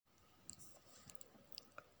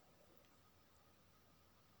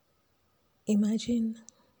Imagine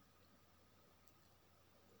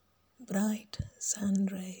bright sun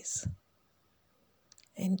rays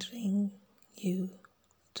entering you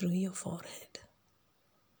through your forehead.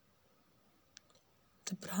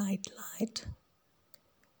 The bright light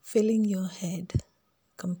filling your head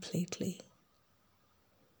completely.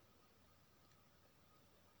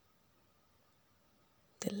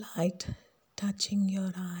 The light touching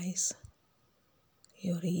your eyes,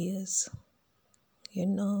 your ears, your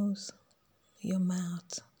nose, your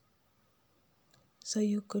mouth, so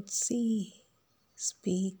you could see,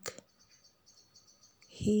 speak,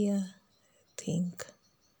 hear, think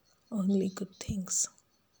only good things.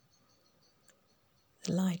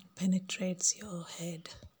 The light penetrates your head,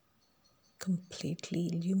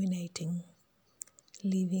 completely illuminating,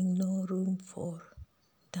 leaving no room for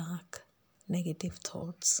dark, negative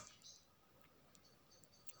thoughts.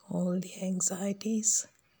 All the anxieties,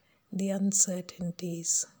 the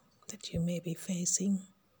uncertainties that you may be facing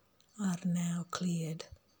are now cleared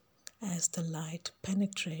as the light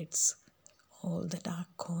penetrates all the dark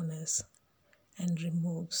corners and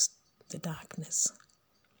removes the darkness.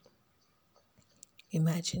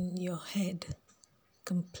 Imagine your head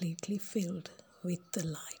completely filled with the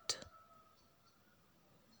light.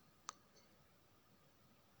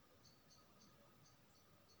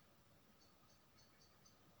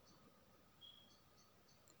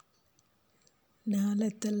 Now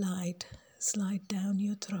let the light slide down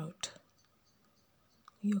your throat.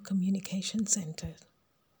 Your communication center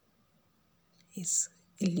is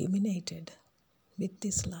illuminated with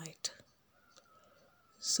this light.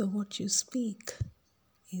 So what you speak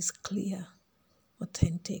is clear,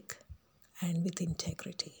 authentic, and with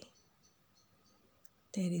integrity.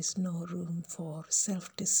 There is no room for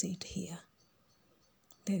self-deceit here.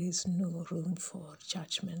 There is no room for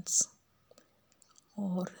judgments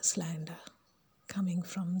or slander coming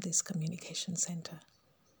from this communication center.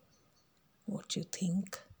 What you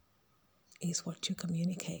think is what you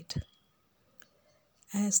communicate.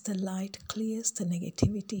 As the light clears the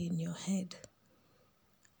negativity in your head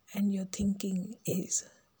and your thinking is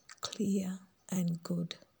clear and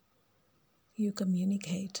good, you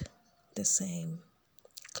communicate the same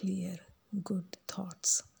clear, good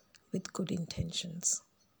thoughts with good intentions.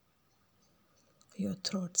 Your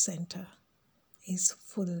throat center is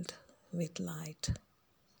filled with light.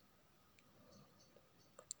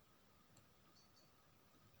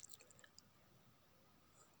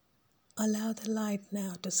 Allow the light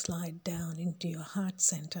now to slide down into your heart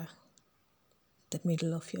center, the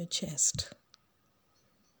middle of your chest.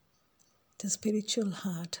 The spiritual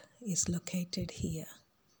heart is located here,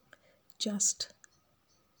 just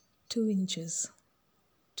 2 inches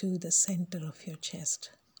to the center of your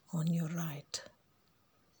chest on your right.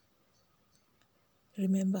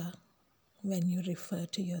 Remember, when you refer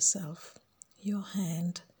to yourself, your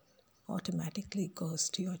hand automatically goes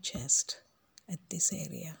to your chest at this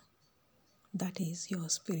area. That is your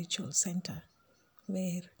spiritual center,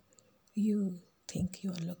 where you think you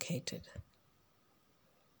are located.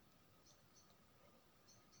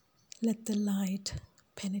 Let the light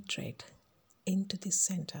penetrate into this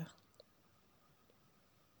center.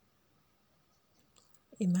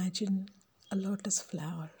 Imagine a lotus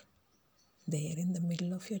flower there in the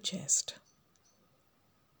middle of your chest,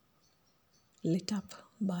 lit up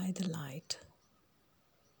by the light,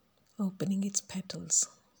 opening its petals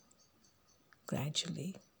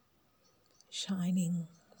gradually, shining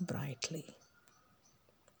brightly.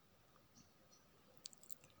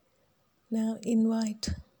 Now invite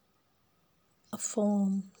a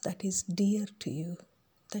form that is dear to you,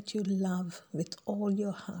 that you love with all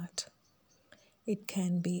your heart. It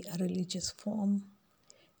can be a religious form.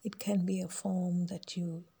 It can be a form that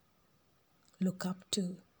you look up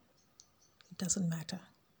to. It doesn't matter.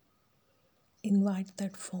 Invite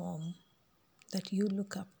that form that you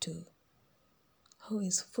look up to, who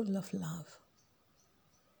is full of love,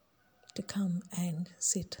 to come and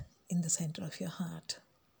sit in the center of your heart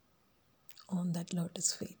on that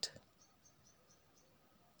lotus feet,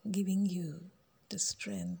 giving you the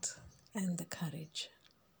strength and the courage.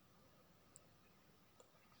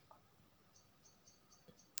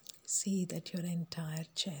 See that your entire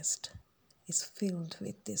chest is filled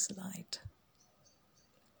with this light,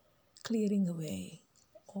 clearing away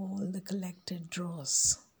all the collected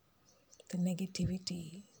dross, the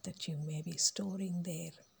negativity that you may be storing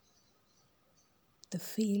there, the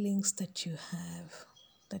feelings that you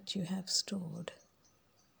have stored,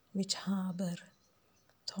 which harbor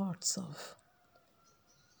thoughts of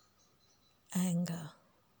anger,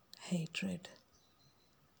 hatred,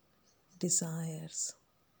 desires,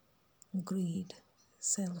 greed,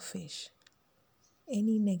 selfish,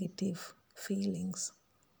 any negative feelings,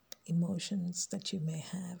 emotions that you may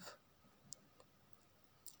have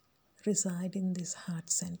reside in this heart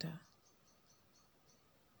center.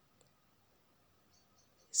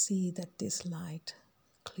 See that this light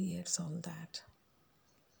clears all that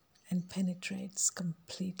and penetrates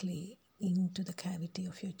completely into the cavity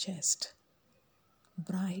of your chest,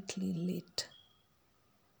 brightly lit.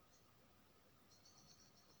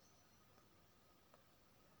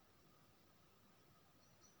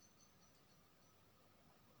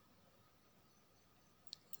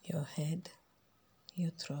 Your head,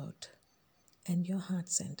 your throat, and your heart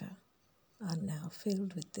center are now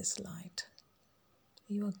filled with this light.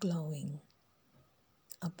 You are glowing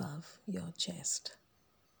above your chest,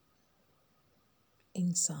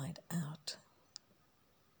 inside out.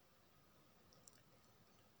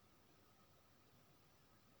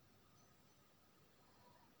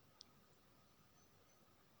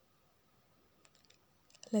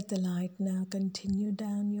 Let the light now continue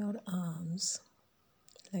down your arms.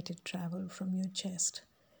 Let it travel from your chest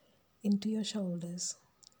into your shoulders,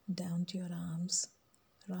 down to your arms,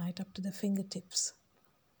 right up to the fingertips.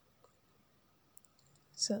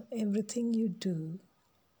 So everything you do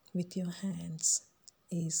with your hands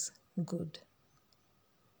is good.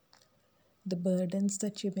 The burdens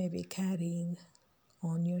that you may be carrying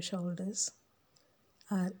on your shoulders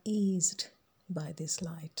are eased by this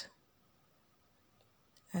light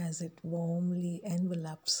as it warmly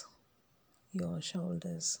envelops your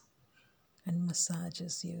shoulders and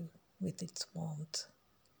massages you with its warmth.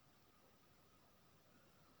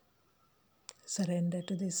 Surrender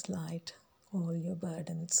to this light all your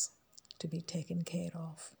burdens to be taken care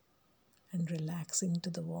of and relax into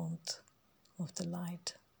the warmth of the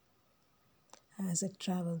light as it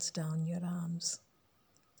travels down your arms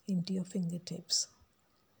into your fingertips.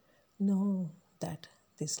 Know that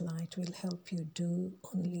this light will help you do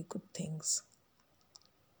only good things.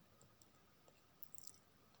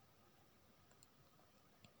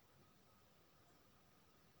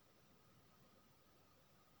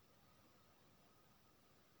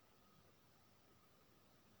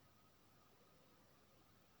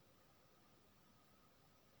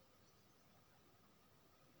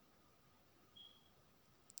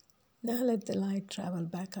 Now let the light travel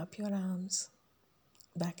back up your arms,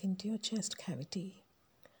 back into your chest cavity,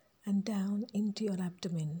 and down into your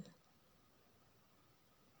abdomen.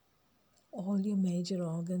 All your major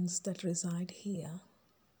organs that reside here,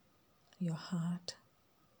 your heart,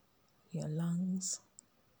 your lungs,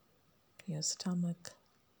 your stomach,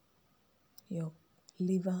 your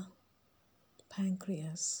liver,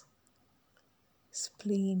 pancreas,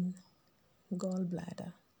 spleen,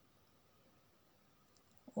 gallbladder.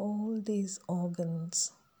 All these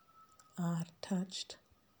organs are touched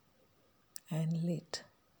and lit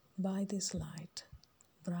by this light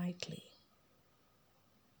brightly,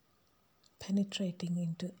 penetrating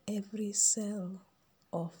into every cell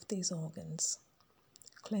of these organs,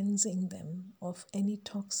 cleansing them of any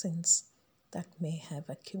toxins that may have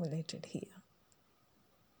accumulated here.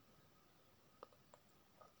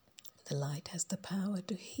 The light has the power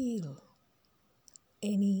to heal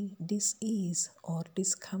any dis-ease or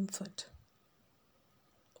discomfort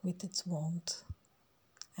with its warmth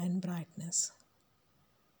and brightness.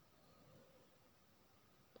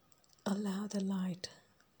 Allow the light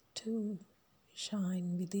to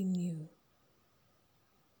shine within you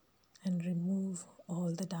and remove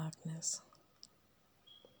all the darkness.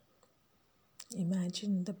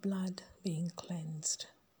 Imagine the blood being cleansed,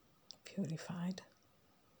 purified.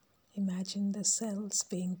 Imagine the cells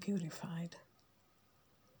being purified,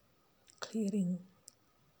 clearing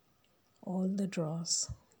all the dross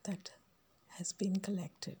that has been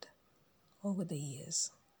collected over the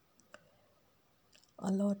years.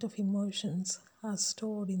 A lot of emotions are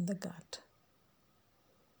stored in the gut.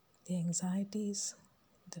 The anxieties,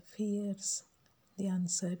 the fears, the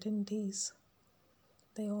uncertainties,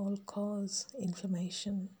 they all cause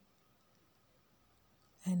inflammation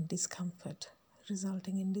and discomfort,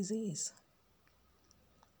 resulting in disease.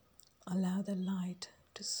 Allow the light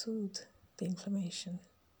to soothe the inflammation,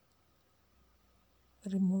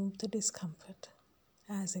 remove the discomfort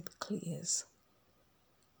as it clears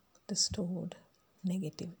the stored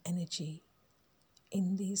negative energy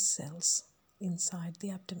in these cells inside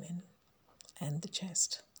the abdomen and the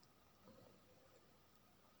chest.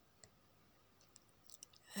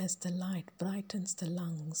 As the light brightens the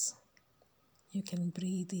lungs, you can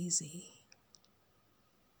breathe easy.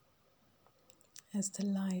 As the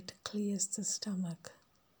light clears the stomach,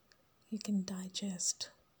 you can digest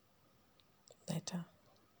better.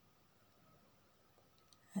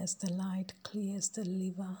 As the light clears the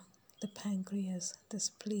liver, the pancreas, the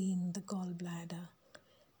spleen, the gallbladder,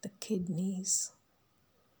 the kidneys,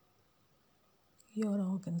 your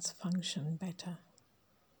organs function better.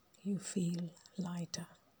 You feel lighter.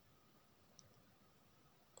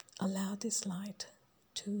 Allow this light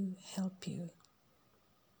to help you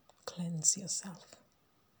cleanse yourself.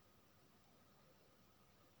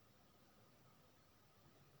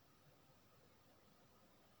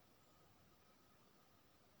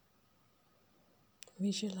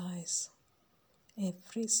 Visualize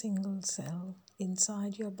every single cell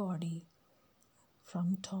inside your body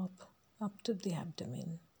from top up to the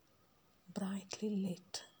abdomen, brightly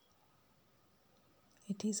lit.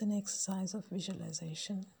 It is an exercise of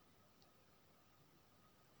visualization,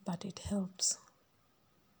 but it helps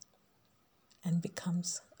and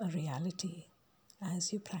becomes a reality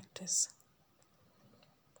as you practice.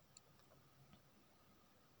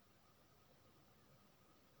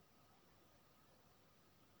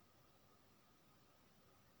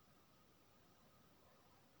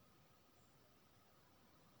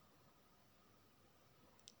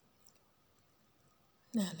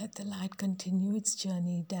 Now let the light continue its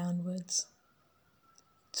journey downwards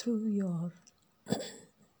through your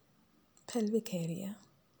pelvic area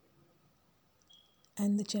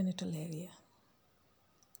and the genital area,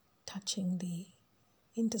 touching the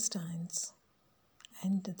intestines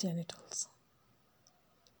and the genitals,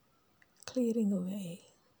 clearing away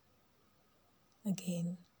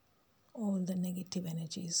again all the negative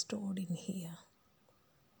energy stored in here.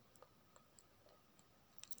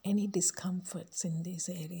 Any discomforts in these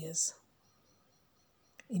areas,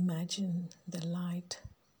 imagine the light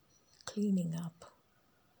cleaning up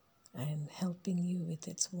and helping you with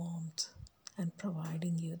its warmth and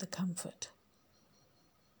providing you the comfort,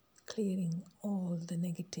 clearing all the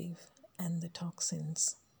negative and the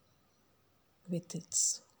toxins with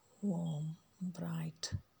its warm,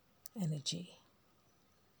 bright energy.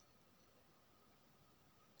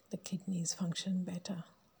 The kidneys function better.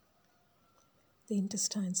 The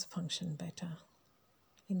intestines function better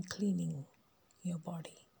in cleaning your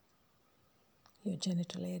body. Your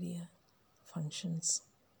genital area functions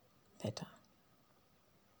better.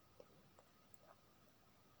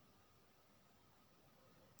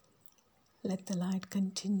 Let the light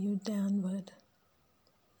continue downward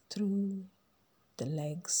through the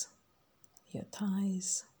legs, your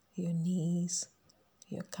thighs, your knees,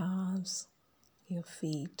 your calves, your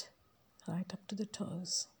feet, right up to the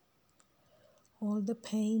toes. All the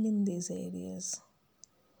pain in these areas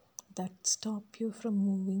that stop you from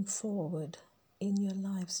moving forward in your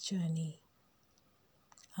life's journey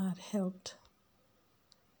are helped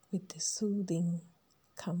with the soothing,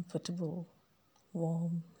 comfortable,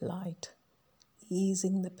 warm light,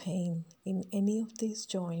 easing the pain in any of these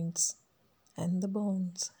joints and the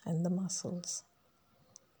bones and the muscles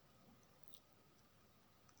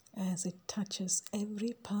as it touches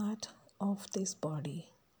every part of this body.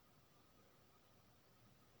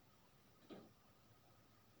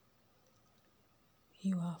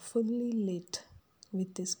 You are fully lit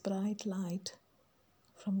with this bright light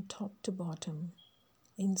from top to bottom,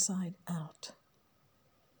 inside out.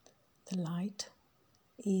 The light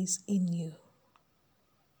is in you.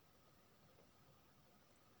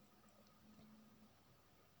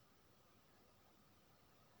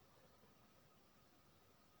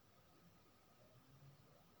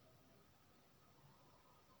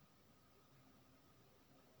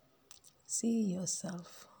 See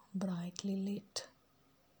yourself brightly lit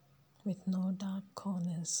with no dark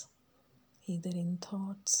corners, either in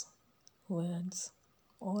thoughts, words,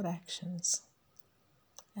 or actions,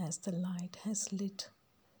 as the light has lit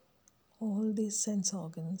all these sense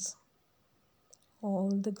organs, all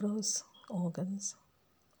the gross organs,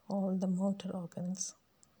 all the motor organs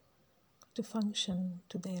to function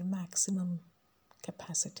to their maximum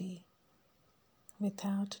capacity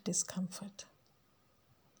without discomfort.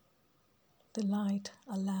 The light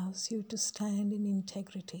allows you to stand in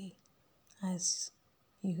integrity as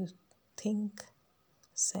you think,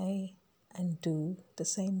 say, and do the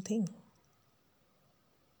same thing.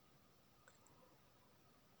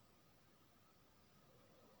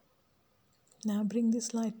 Now bring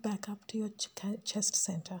this light back up to your chest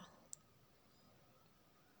center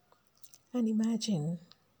and imagine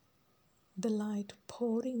the light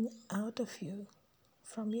pouring out of you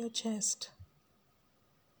from your chest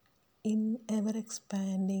in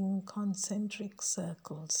ever-expanding concentric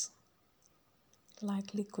circles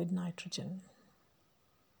like liquid nitrogen,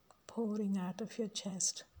 pouring out of your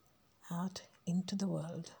chest out into the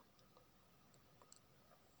world.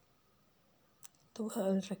 The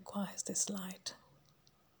world requires this light.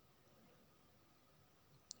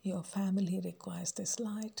 Your family requires this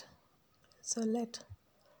light. So let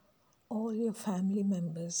all your family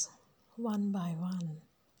members, one by one,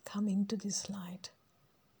 come into this light,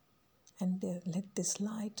 and let this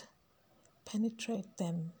light penetrate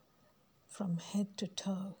them from head to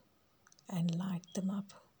toe and light them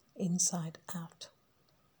up inside out.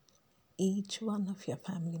 Each one of your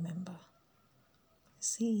family member.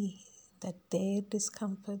 See that their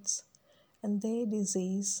discomforts and their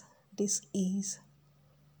disease, dis-ease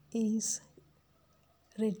is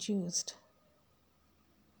reduced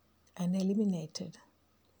and eliminated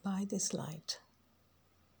by this light,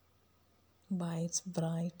 by its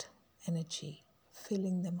bright energy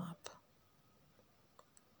filling them up.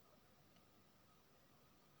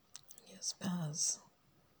 Your spouse,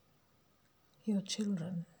 your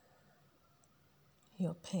children,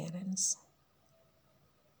 your parents,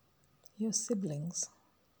 your siblings,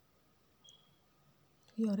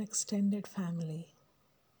 your extended family,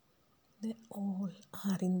 they all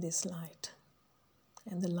are in this light,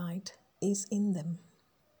 and the light is in them,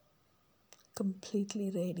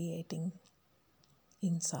 completely radiating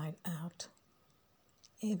inside out.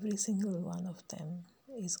 Every single one of them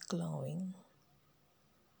is glowing.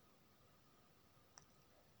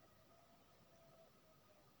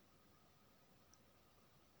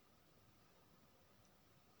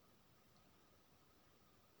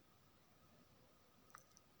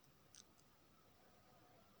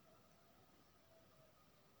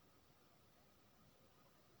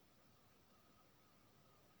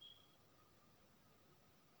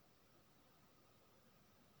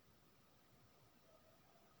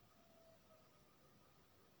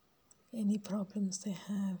 Any problems they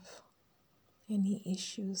have, any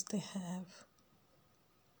issues they have,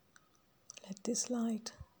 let this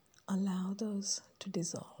light allow those to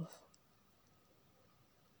dissolve.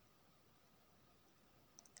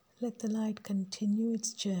 Let the light continue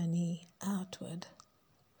its journey outward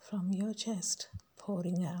from your chest,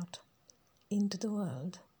 pouring out into the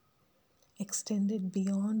world, extended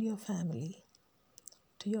beyond your family,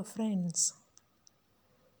 to your friends.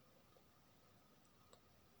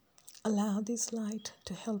 Allow this light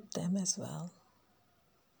to help them as well.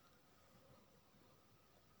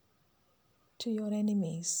 To your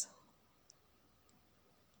enemies.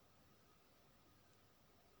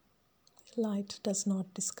 Light does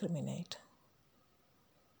not discriminate.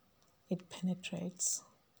 It penetrates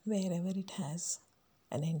wherever it has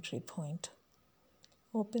an entry point.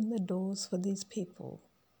 Open the doors for these people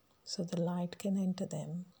so the light can enter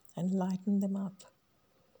them and lighten them up.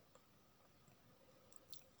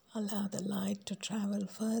 Allow the light to travel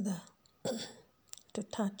further, to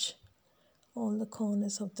touch all the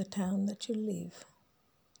corners of the town that you live,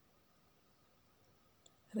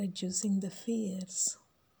 reducing the fears,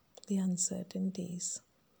 the uncertainties,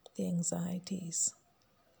 the anxieties,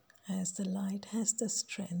 as the light has the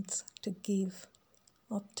strength to give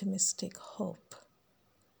optimistic hope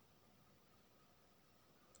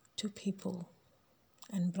to people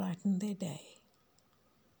and brighten their day.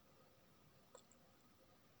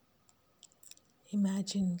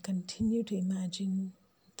 Continue to imagine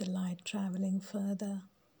the light traveling further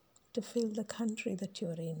to fill the country that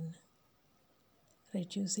you're in,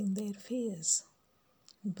 reducing their fears,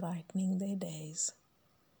 brightening their days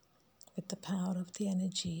with the power of the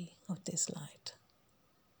energy of this light.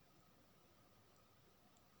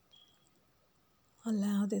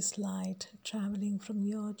 Allow this light traveling from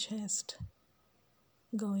your chest,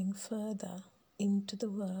 going further into the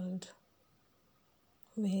world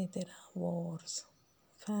where there are wars,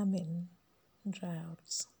 famine,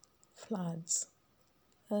 droughts, floods,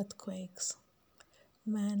 earthquakes,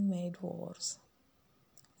 man-made wars,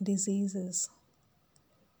 diseases.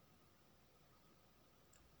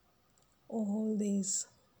 All these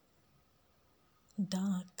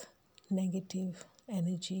dark, negative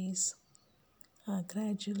energies are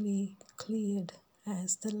gradually cleared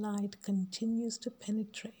as the light continues to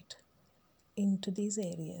penetrate into these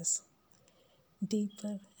areas,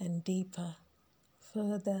 deeper and deeper,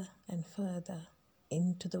 further and further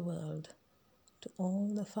into the world, to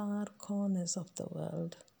all the far corners of the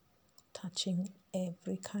world, touching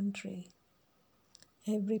every country,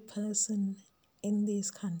 every person in these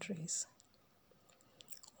countries,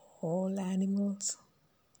 all animals,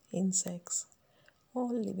 insects,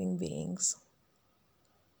 all living beings.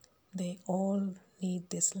 They all need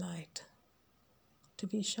this light to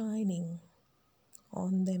be shining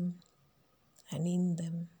on them and in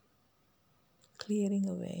them, clearing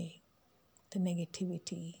away the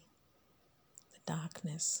negativity, the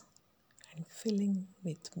darkness, and filling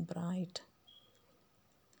with bright,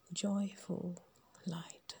 joyful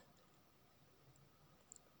light.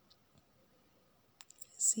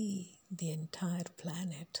 See the entire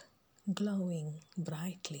planet glowing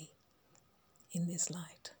brightly in this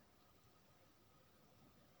light.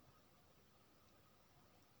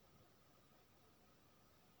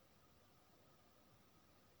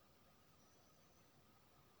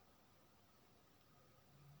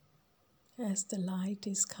 As the light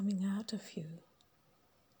is coming out of you,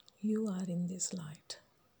 you are in this light.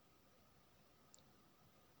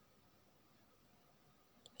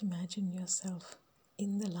 Imagine yourself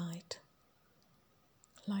in the light,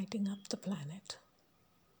 lighting up the planet.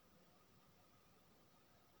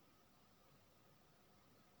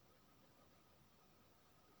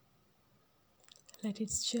 Let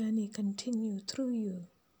its journey continue through you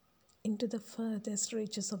into the furthest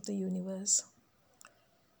reaches of the universe,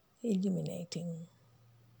 illuminating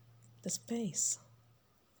the space.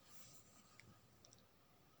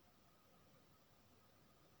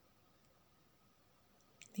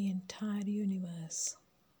 The entire universe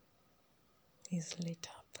is lit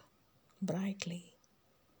up brightly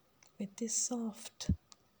with this soft,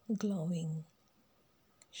 glowing,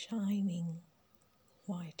 shining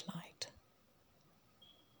white light.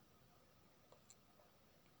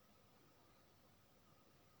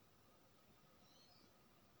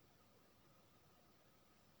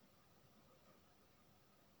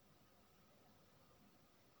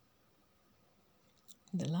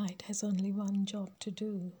 The light has only one job to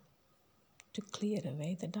do, to clear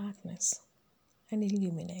away the darkness and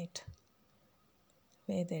illuminate.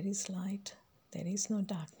 Where there is light, there is no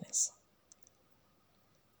darkness.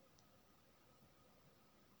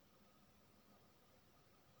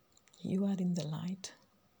 You are in the light.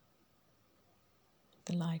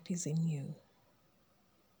 The light is in you,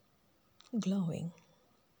 glowing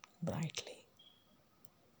brightly.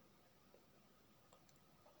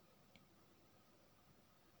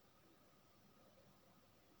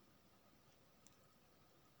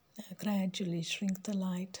 Now gradually shrink the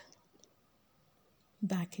light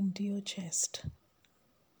back into your chest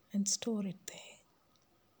and store it there,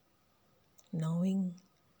 knowing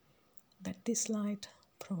that this light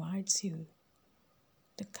provides you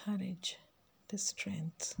the courage, the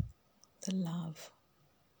strength, the love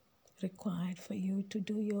required for you to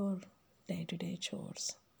do your day-to-day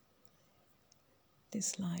chores.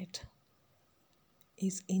 This light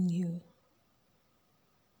is in you.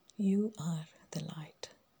 You are the light.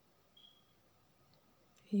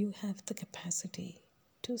 You have the capacity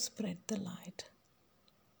to spread the light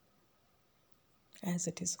as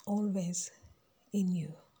it is always in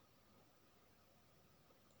you,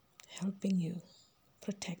 helping you,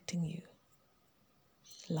 protecting you,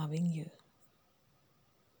 loving you.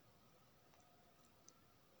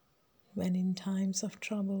 When in times of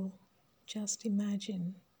trouble, just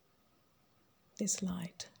imagine this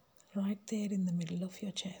light right there in the middle of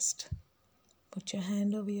your chest. Put your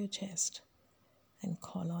hand over your chest and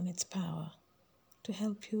call on its power to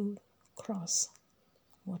help you cross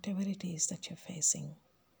whatever it is that you're facing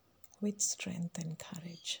with strength and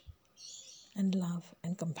courage and love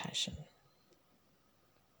and compassion.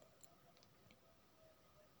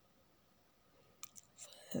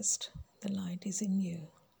 First, the light is in you.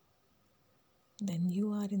 Then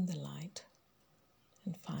you are in the light.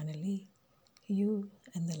 And finally, you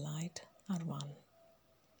and the light are one.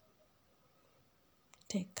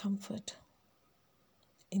 Take comfort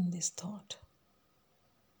in this thought.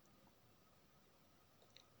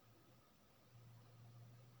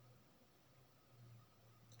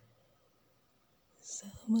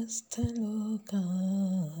 Samastaloka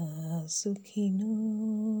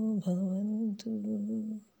sukhino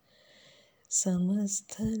bhavantu.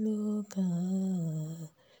 Samastaloka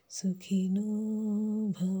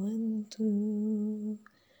sukhino bhavantu.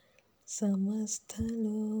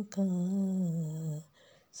 Samastaloka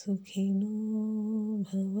sukhino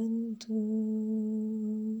bhavantu.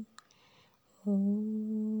 Om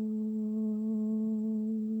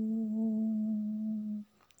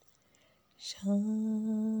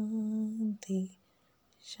Shanti,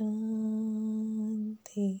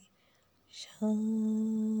 Shanti,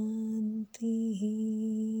 Shanti.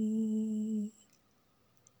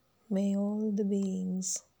 May all the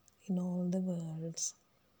beings in all the worlds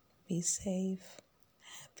be safe,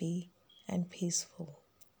 happy, and peaceful.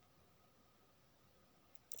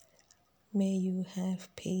 May you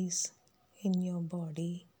have peace in your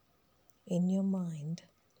body, in your mind,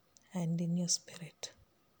 and in your spirit.